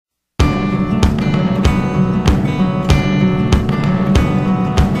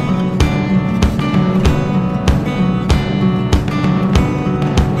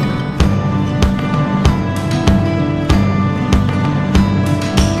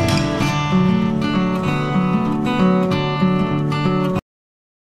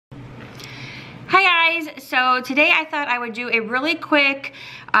so today I thought I would do a really quick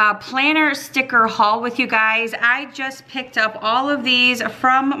planner sticker haul with you guys. I just picked up all of these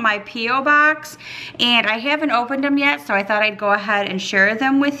from my P.O. box and I haven't opened them yet, so I thought I'd go ahead and share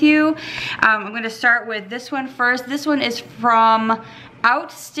them with you. I'm going to start with this one first. This one is from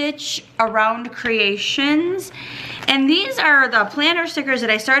Outstitch Around Creations, and these are the planner stickers that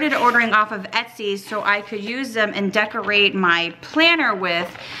I started ordering off of Etsy so I could use them and decorate my planner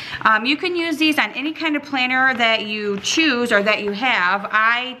with. You can use these on any kind of planner that you choose or that you have.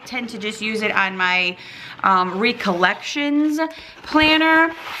 I tend to just use it on my Recollections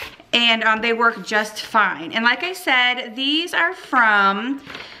planner, and they work just fine. And like I said, these are from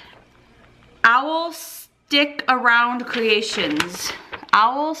Owl Stick Around Creations.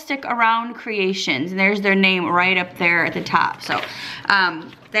 Owl Stick Around Creations, and there's their name right up there at the top. So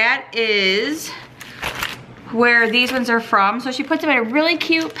that is where these ones are from. So she puts them in a really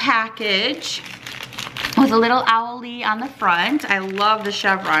cute package with a little owlie on the front. I love the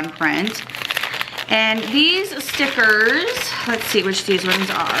chevron print. And these stickers, let's see which these ones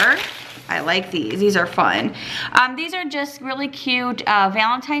are. I like these. These are fun. These are just really cute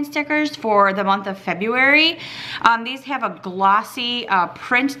Valentine stickers for the month of February. These have a glossy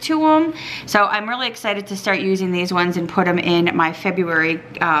print to them, so I'm really excited to start using these ones and put them in my February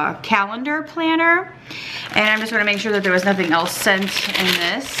calendar planner. And I'm just going to make sure that there was nothing else sent in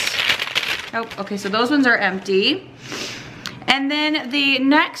this. Oh, okay, so those ones are empty. And then the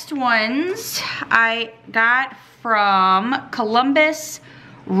next ones I got from Columbus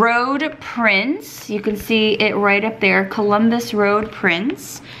Road Prints. You can see it right up there, Columbus Road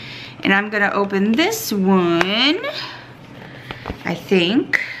Prints. And I'm gonna open this one. I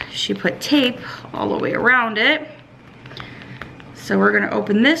think she put tape all the way around it. So we're gonna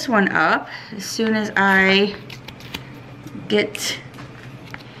open this one up as soon as I get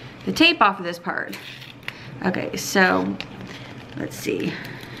the tape off of this part. Okay, so let's see.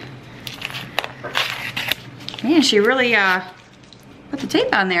 Man, she really put the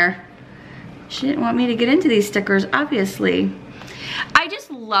tape on there. She didn't want me to get into these stickers, obviously. I just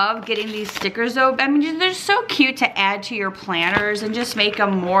love getting these stickers though. I mean, they're so cute to add to your planners and just make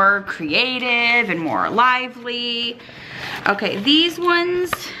them more creative and more lively. Okay, these ones,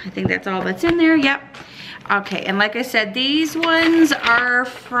 I think that's all that's in there, yep. Okay, and like I said, these ones are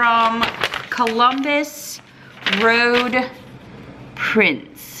from Columbus Road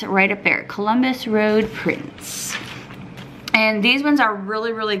Prints, right up there, Columbus Road Prints. And these ones are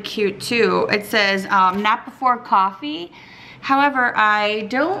really, really cute too. It says, not before coffee. However, I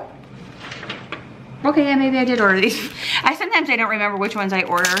don't, okay, yeah, maybe I did order these. Sometimes I don't remember which ones I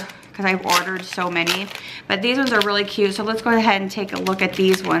order because I've ordered so many. But these ones are really cute. So let's go ahead and take a look at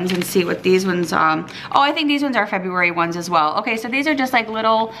these ones and see what these ones, oh, I think these ones are February ones as well. Okay, so these are just like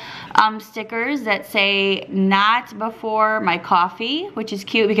little stickers that say, not before my coffee, which is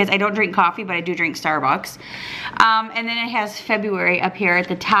cute because I don't drink coffee, but I do drink Starbucks. And then it has February up here at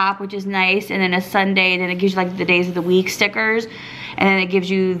the top, which is nice. And then a Sunday, and then it gives you like the days of the week stickers. And then it gives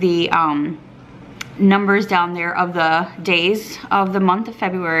you the numbers down there of the days of the month of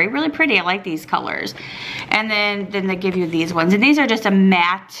February. Really pretty. I like these colors. And then they give you these ones. And these are just a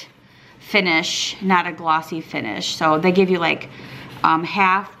matte finish, not a glossy finish. So they give you like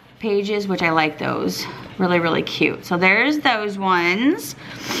half pages, which I like those. Really, really cute. So there's those ones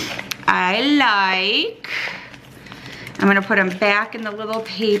I like. I'm going to put them back in the little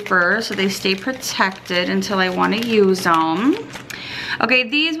paper so they stay protected until I want to use them. Okay,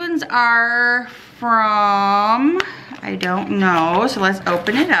 these ones are from, I don't know, so let's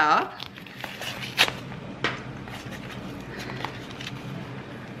open it up.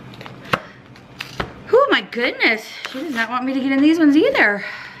 Oh my goodness, she does not want me to get in these ones either.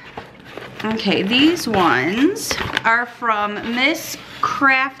 Okay, these ones are from Miss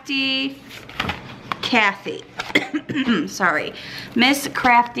Crafty Kathy. Sorry, Miss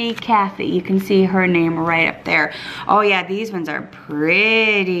Crafty Kathy. You can see her name right up there. Oh yeah, these ones are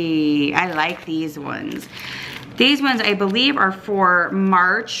pretty. I like these ones. These ones I believe are for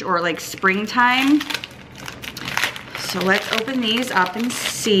March or like springtime. So let's open these up and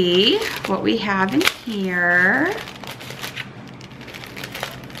see what we have in here.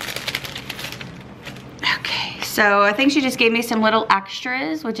 Okay, so I think she just gave me some little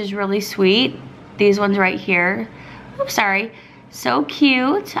extras, which is really sweet. These ones right here. Oops, sorry. So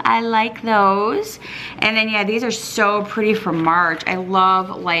cute. I like those. And then yeah, these are so pretty for March. I love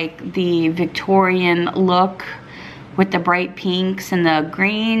like the Victorian look with the bright pinks and the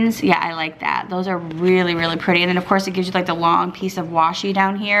greens. Yeah, I like that. Those are really, really pretty. And then of course it gives you like the long piece of washi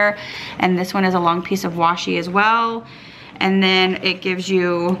down here. And this one is a long piece of washi as well. And then it gives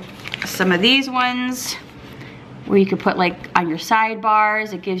you some of these ones. where you could put like on your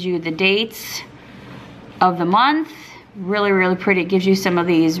sidebars. It gives you the dates of the month. Really, really pretty. It gives you some of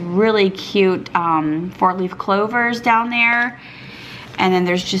these really cute 4-leaf clovers down there. And then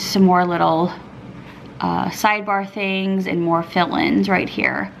there's just some more little sidebar things and more fill-ins right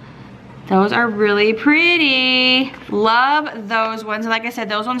here. Those are really pretty. Love those ones. Like I said,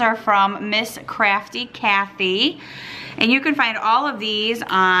 those ones are from Miss Crafty Kathy. And you can find all of these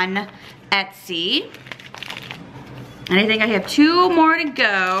on Etsy. And I think I have 2 more to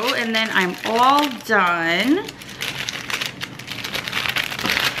go, and then I'm all done.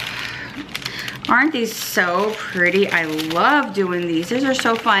 Aren't these so pretty? I love doing these. These are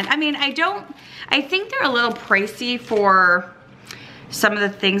so fun. I mean, I think they're a little pricey for some of the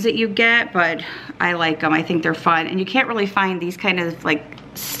things that you get, but I like them. I think they're fun. And you can't really find these kind of like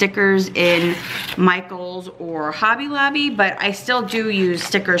stickers in Michael's or Hobby Lobby, but I still do use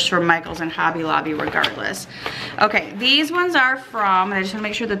stickers from Michael's and Hobby Lobby regardless. Okay, these ones are from, and I just wanna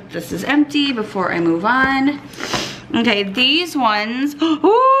make sure that this is empty before I move on. Okay, these ones,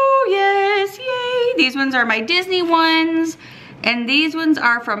 oh yes, yay. These ones are my Disney ones, and these ones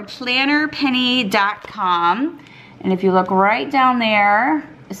are from plannerpenny.com. And if you look right down there,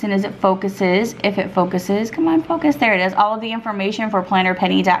 as soon as it focuses, if it focuses, come on, focus, there it is. All of the information for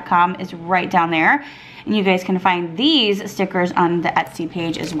plannerpenny.com is right down there. And you guys can find these stickers on the Etsy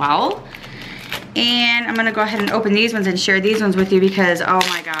page as well. And I'm gonna go ahead and open these ones and share these ones with you because, oh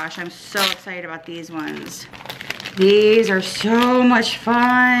my gosh, I'm so excited about these ones. These are so much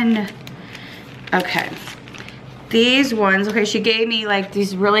fun. Okay. These ones, okay, she gave me like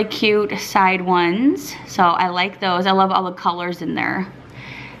these really cute side ones. So I like those. I love all the colors in there.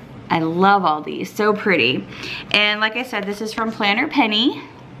 I love all these, so pretty. And like I said, this is from Planner Penny.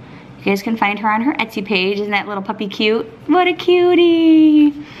 You guys can find her on her Etsy page. Isn't that little puppy cute? What a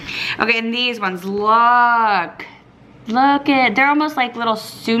cutie. Okay, and these ones, look at, they're almost like little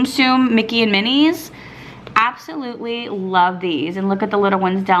Tsum Tsum Mickey and Minnie's. Absolutely love these. And look at the little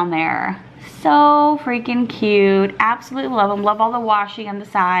ones down there. So freaking cute. Absolutely love them. Love all the washi on the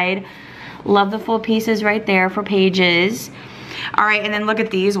side. Love the full pieces right there for pages. All right, and then look at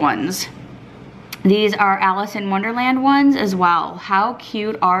these ones. These are Alice in Wonderland ones as well. How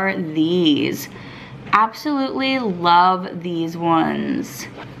cute are these? Absolutely love these ones.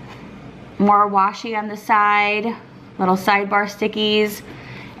 More washi on the side. Little sidebar stickies.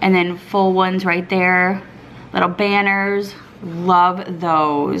 And then full ones right there. Little banners. Love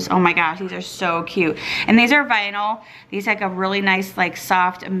those. Oh my gosh, these are so cute. And these are vinyl. These like a really nice like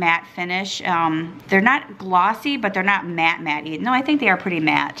soft matte finish. They're not glossy, but they're not matte either. No, I think they are pretty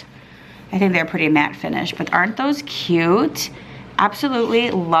matte. I think they're pretty matte finish, but aren't those cute? Absolutely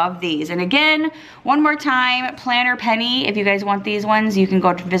love these. And again, one more time, Planner Penny, if you guys want these ones, you can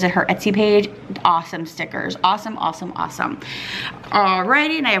go to visit her Etsy page. Awesome stickers. Awesome, awesome, awesome.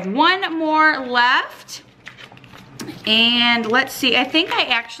 Alrighty, and I have one more left. And let's see, I think I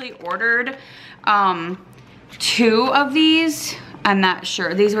actually ordered 2 of these. I'm not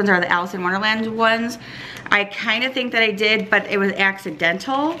sure. These ones are the Alice in Wonderland ones. I kind of think that I did, but it was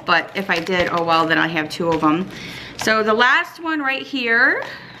accidental. But if I did, oh well, then I have 2 of them. So the last one right here.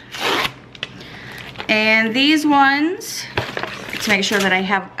 And these ones, to make sure that I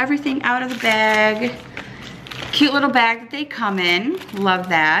have everything out of the bag. Cute little bag that they come in. Love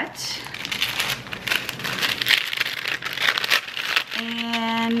that.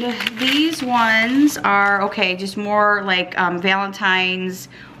 And these ones are, okay, just more like Valentine's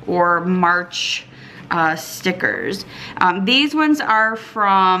or March stickers. These ones are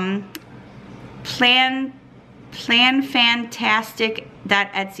from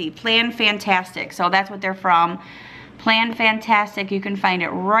planfantastic.etsy. Plan Fantastic. So that's what they're from. Plan Fantastic. You can find it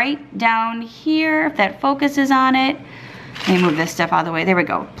right down here if that focuses on it. Let me move this stuff out of the way. There we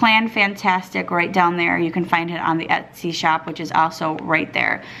go. Plan Fantastic right down there. You can find it on the Etsy shop, which is also right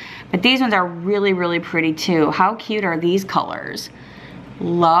there. But these ones are really, really pretty too. How cute are these colors?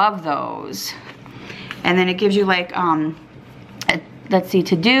 Love those. And then it gives you like, let's see,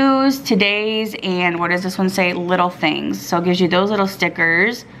 to-dos, today's, and what does this one say? Little things. So it gives you those little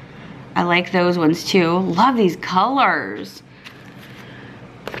stickers. I like those ones too. Love these colors.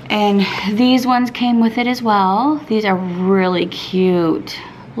 And these ones came with it as well. These are really cute.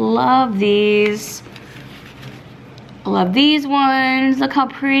 Love these. Love these ones. Look how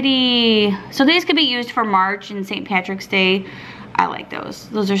pretty. So these could be used for March and St. Patrick's Day. I like those.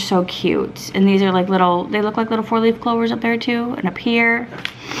 Those are so cute. And these are like little, they look like little 4-leaf clovers up there too, and up here.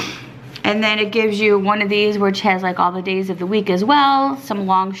 And then it gives you one of these which has like all the days of the week as well. Some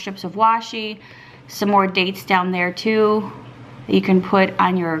long strips of washi. Some more dates down there too that you can put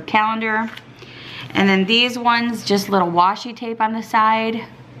on your calendar. And then these ones, just little washi tape on the side.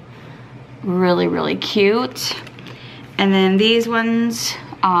 Really, really cute. And then these ones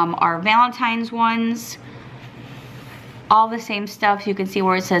are Valentine's ones. All the same stuff. You can see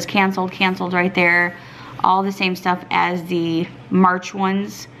where it says canceled, canceled right there. All the same stuff as the March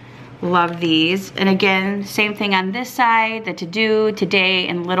ones. Love these. And again, same thing on this side, the to-do, today,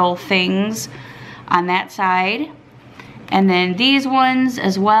 and little things on that side. And then these ones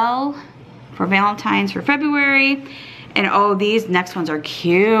as well for Valentine's for February. And oh, these next ones are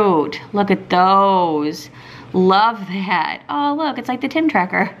cute. Look at those. Love that. Oh, look, it's like the Tim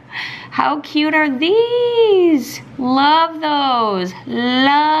tracker. How cute are these? Love those.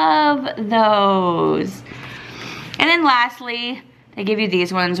 Love those. And then lastly, they give you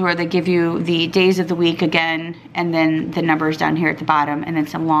these ones where they give you the days of the week again, and then the numbers down here at the bottom, and then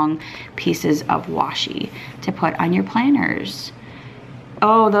some long pieces of washi to put on your planners.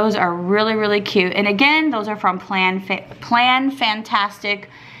 Oh, those are really, really cute. And again, those are from Plan Fantastic.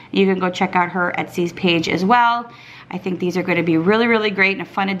 You can go check out her Etsy's page as well. I think these are going to be really, really great and a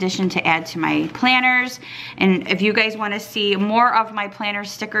fun addition to add to my planners. And if you guys want to see more of my planner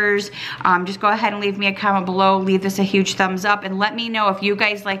stickers, just go ahead and leave me a comment below. Leave this a huge thumbs up and let me know if you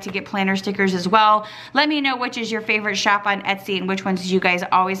guys like to get planner stickers as well. Let me know which is your favorite shop on Etsy and which ones you guys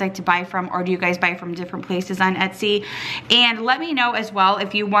always like to buy from, or do you guys buy from different places on Etsy? And let me know as well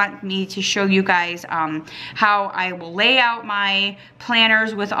if you want me to show you guys how I will lay out my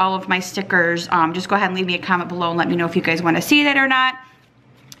planners with all of my stickers. Just go ahead and leave me a comment below and let me know if you guys want to see that or not,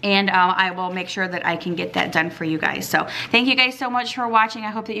 and I will make sure that I can get that done for you guys. So thank you guys so much for watching. I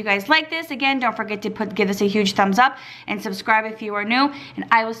hope that you guys like this. Again, don't forget to give this a huge thumbs up and subscribe if you are new, and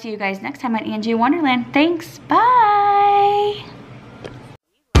I will see you guys next time on Angie Wonderland. Thanks. Bye.